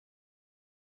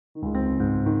Lately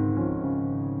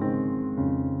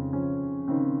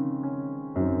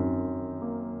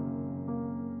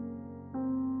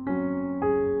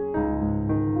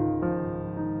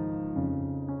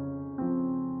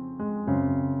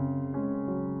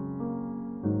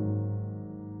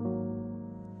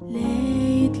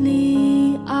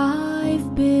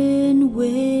I've been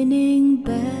winning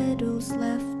battles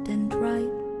left and right,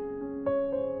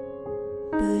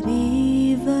 but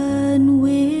even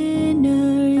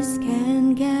winners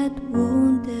can get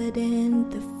wounded in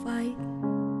the fight.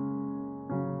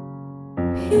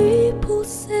 People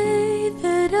say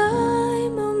that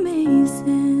I'm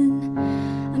amazing,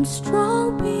 I'm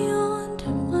strong beyond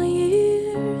my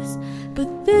years,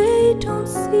 but they don't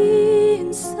see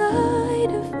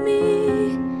inside of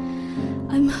me.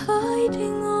 I'm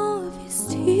hiding all these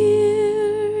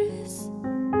tears.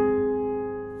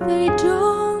 They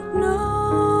don't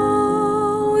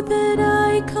know that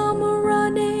I come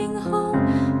running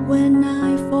home when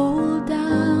I fall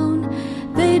down.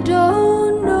 They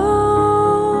don't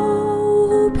know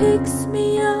who picks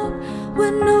me up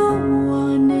when no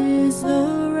one is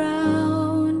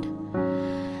around.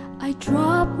 I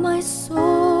drop my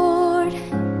sword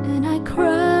and I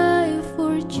cry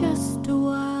for just a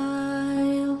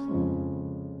while,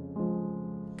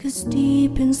 'cause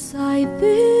deep inside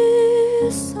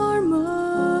this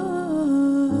armor,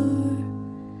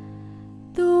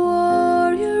 the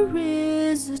warrior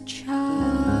is a child.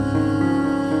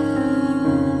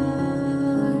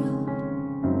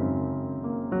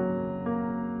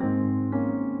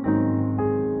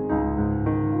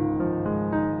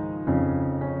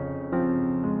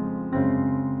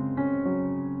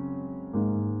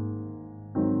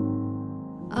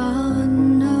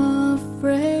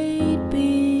 Unafraid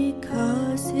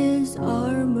because his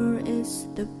armor is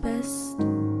the best,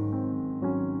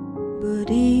 but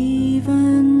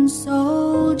even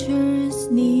soldiers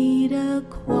need a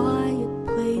quiet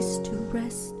place to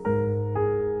rest.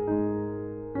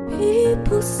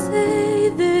 People say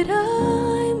that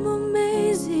I'm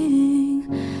amazing,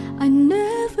 I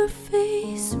never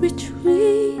face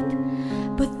retreat,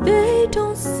 but they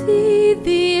don't see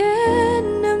the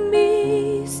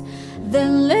enemies that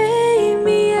lay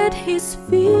me at his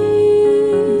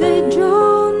feet. They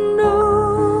don't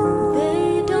know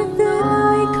that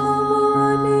I come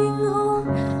running home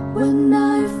when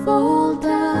I fall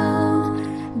down.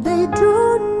 They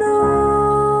don't know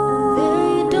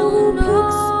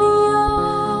picks me up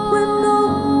when no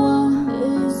one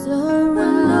is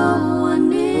around.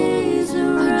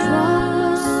 I drop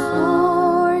my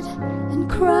sword and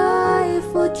cry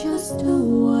for just a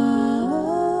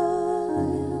while,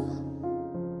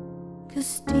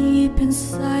 'cause deep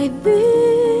inside this